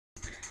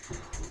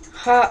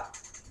Hi,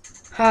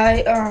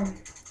 hi,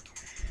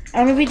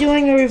 I'm gonna be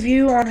doing a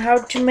review on how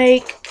to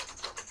make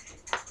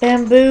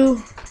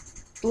bamboo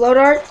blood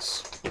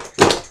arts.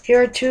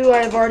 Here are two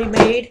I've already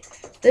made.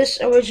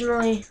 This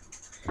originally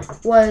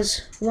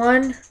was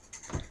one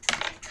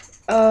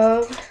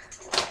of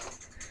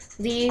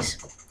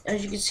these,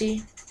 as you can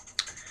see.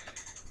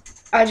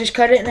 I just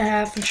cut it in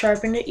half and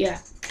sharpened it, yeah.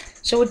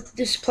 So what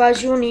the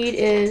supplies you will need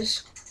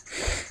is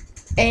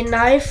a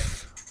knife.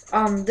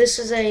 This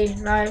is a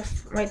knife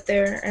right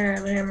there,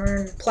 and a hammer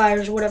and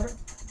pliers or whatever.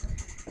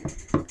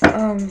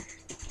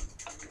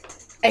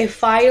 A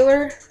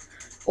filer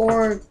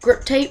or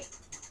grip tape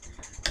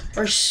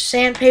or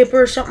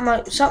sandpaper or something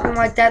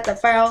like that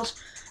that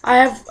files. I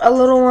have a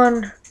little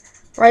one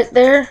right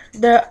there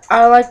that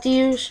I like to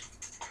use,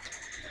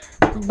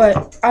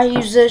 but I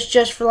use this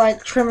just for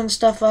like trimming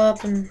stuff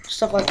up and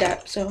stuff like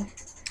that. So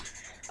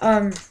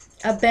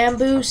a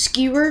bamboo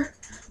skewer.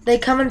 They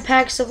come in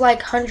packs of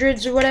like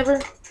hundreds or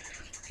whatever,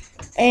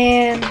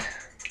 and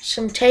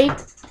some tape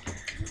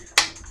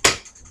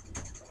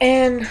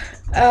and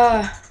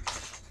a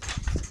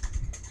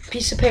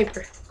piece of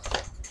paper.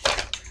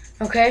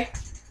 Okay.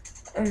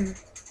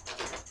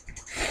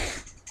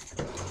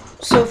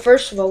 So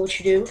first of all, what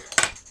you do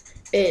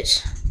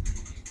is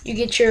you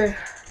get your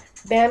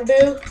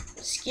bamboo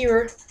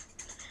skewer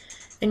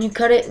and you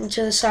cut it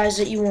into the size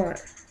that you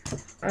want.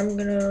 I'm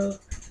gonna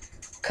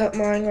cut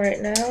mine right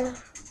now.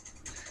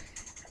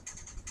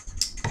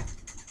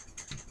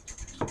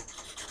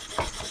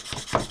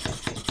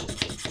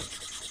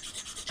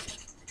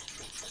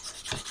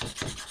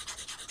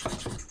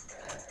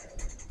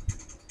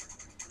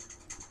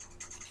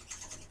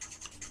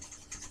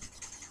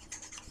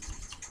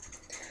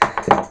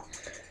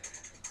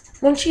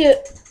 Once you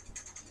get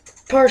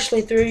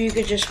partially through, you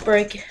could just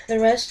break the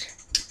rest.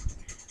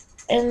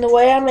 And the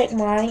way I make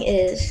mine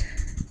is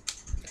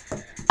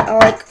I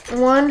like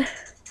one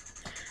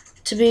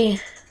to be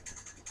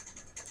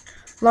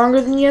longer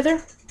than the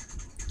other.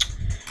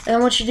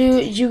 And what you do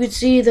is you can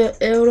see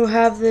that it'll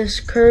have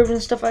this curve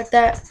and stuff like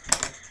that.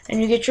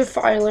 And you get your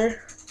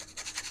filer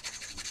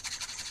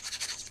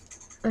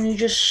and you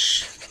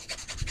just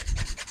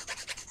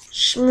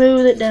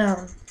smooth it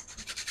down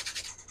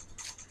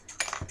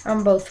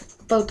on both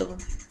of them.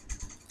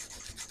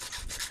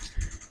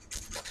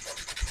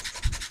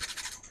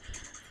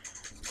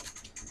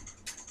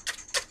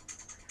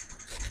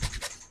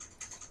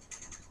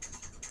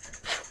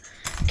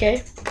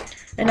 Okay,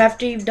 and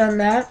after you've done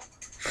that,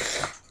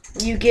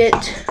 you get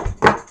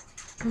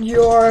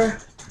your,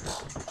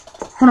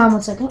 hold on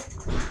one second.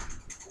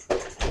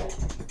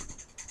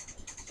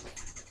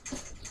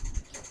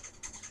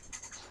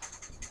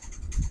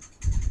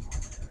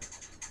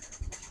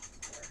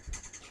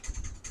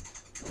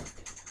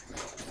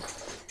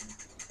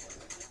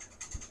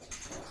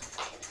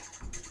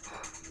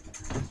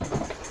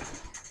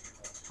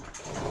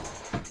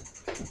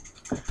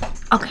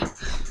 Okay,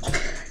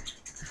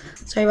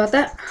 sorry about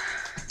that.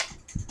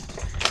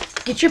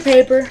 Get your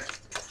paper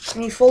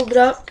and you fold it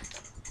up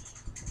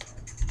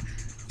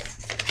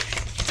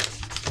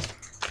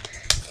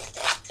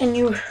and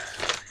you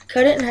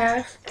cut it in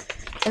half,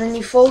 and then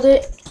you fold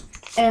it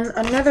in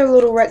another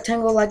little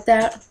rectangle like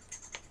that.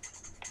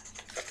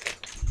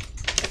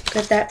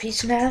 Cut that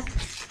piece in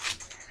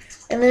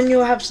half, and then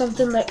you'll have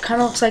something that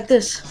kind of looks like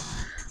this.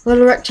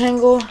 Little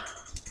rectangle,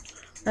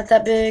 not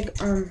that big.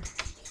 And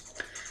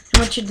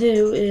what you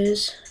do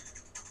is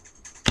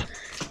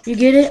you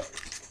get it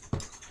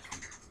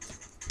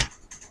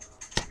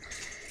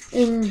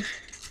and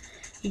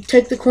you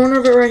take the corner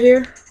of it right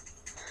here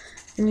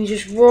and you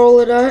just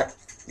roll it up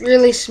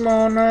really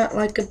small, not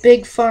like a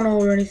big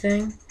funnel or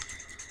anything,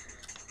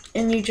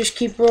 and you just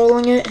keep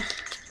rolling it,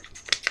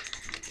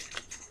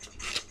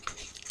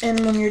 and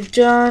when you're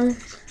done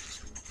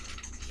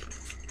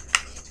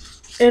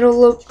it'll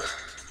look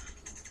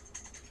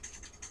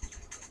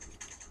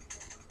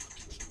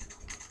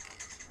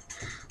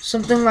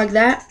something like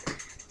that.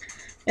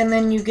 And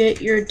then you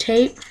get your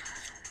tape.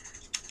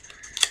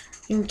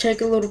 You can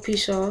take a little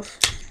piece off,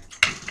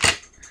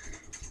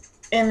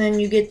 and then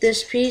you get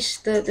this piece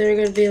that they're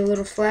going to be a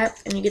little flap,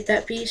 and you get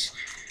that piece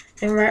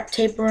and wrap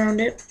tape around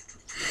it.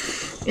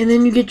 And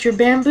then you get your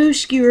bamboo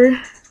skewer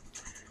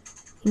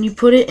and you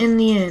put it in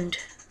the end.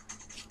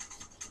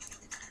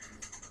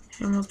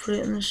 I'm going to put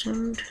it in this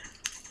end.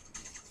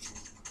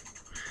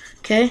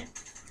 Okay,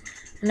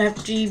 and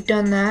after you've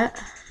done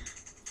that,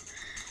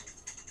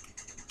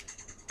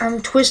 I'm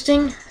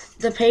twisting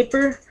the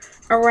paper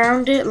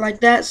around it like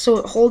that so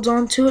it holds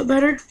on to it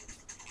better.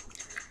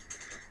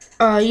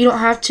 You don't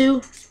have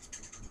to.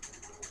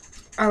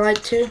 I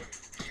like to.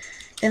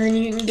 And then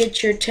you can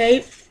get your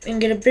tape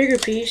and get a bigger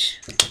piece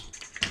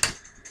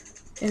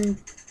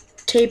and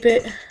tape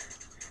it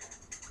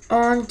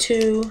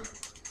onto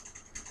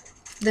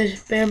the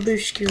bamboo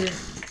skewer.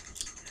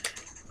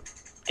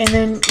 And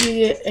then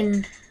you get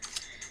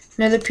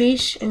another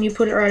piece and you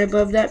put it right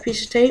above that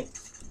piece of tape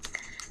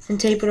and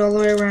tape it all the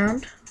way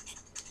around.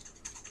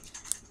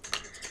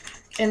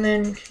 And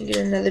then you get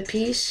another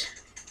piece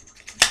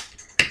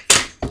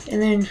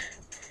and then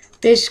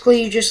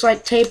Basically, you just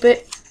like tape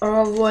it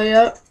all the way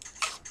up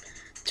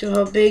to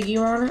how big you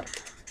want it.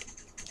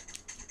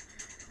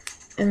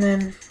 And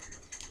then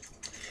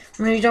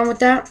when you're done with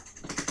that,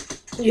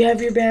 you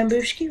have your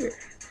bamboo skewer.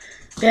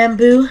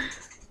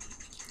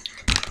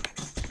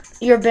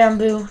 Your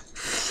bamboo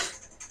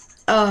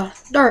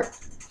dart.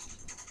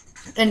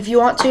 And if you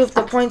want to, if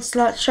the point's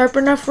not sharp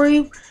enough for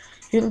you,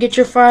 you can get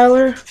your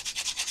filer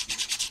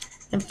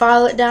and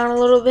file it down a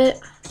little bit.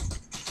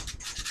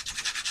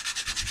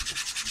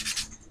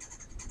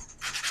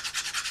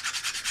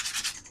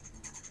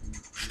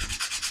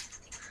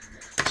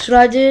 That's what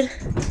I did.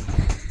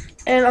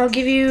 And I'll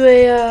give you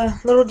a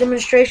little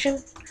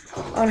demonstration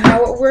on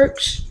how it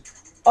works.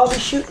 I'll be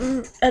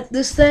shooting at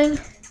this thing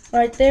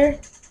right there.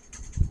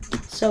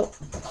 So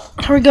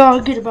here we go.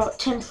 I'll get about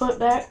 10 foot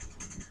back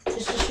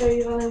just to show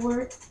you how they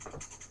work.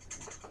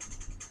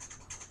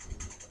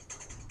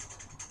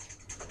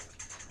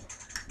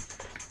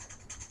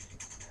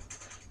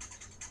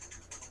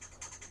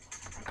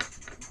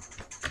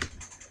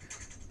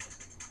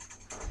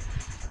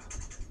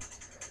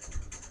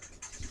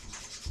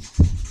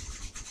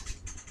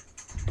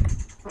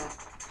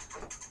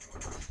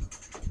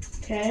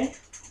 Okay,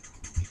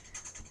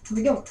 here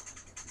we go.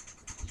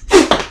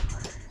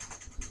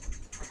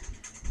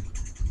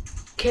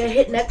 Okay, I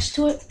hit next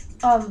to it.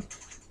 I'm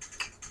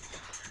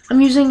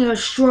using a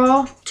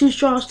straw, 2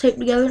 straws taped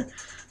together.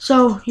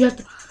 So you have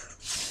to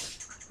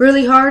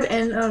really hard,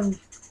 and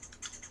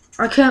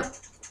I can't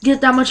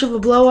get that much of a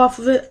blow off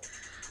of it.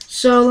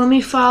 So let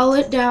me file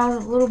it down a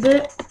little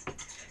bit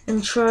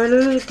and try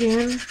it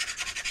again.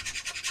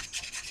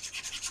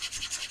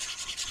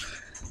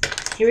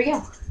 Here we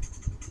go.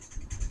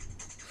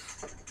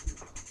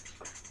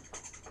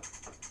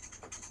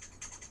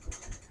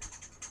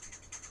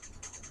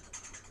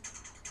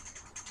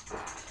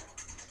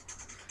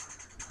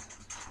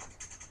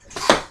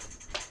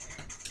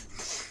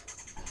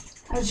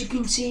 As you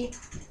can see,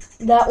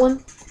 that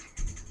one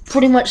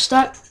pretty much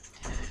stuck,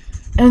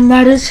 and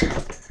that is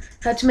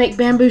how to make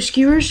bamboo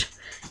skewers.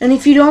 And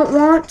if you don't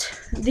want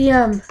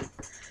the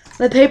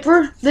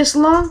paper this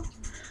long,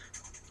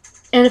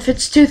 and if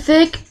it's too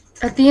thick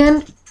at the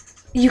end,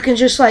 you can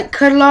just like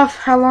cut it off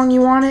how long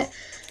you want it,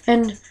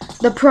 and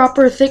the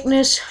proper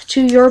thickness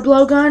to your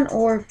blowgun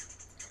or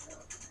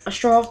a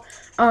straw.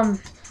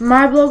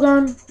 My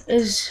blowgun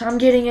is, I'm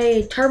getting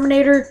a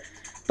Terminator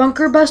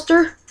bunker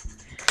buster.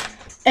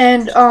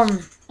 And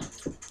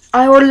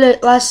I ordered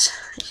it last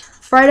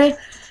Friday,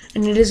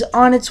 and it is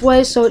on its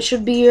way, so it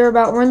should be here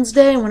about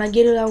Wednesday. And when I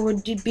get it, I will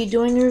be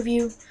doing a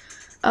review.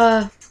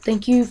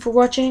 Thank you for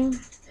watching,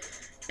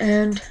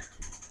 and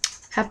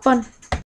have fun.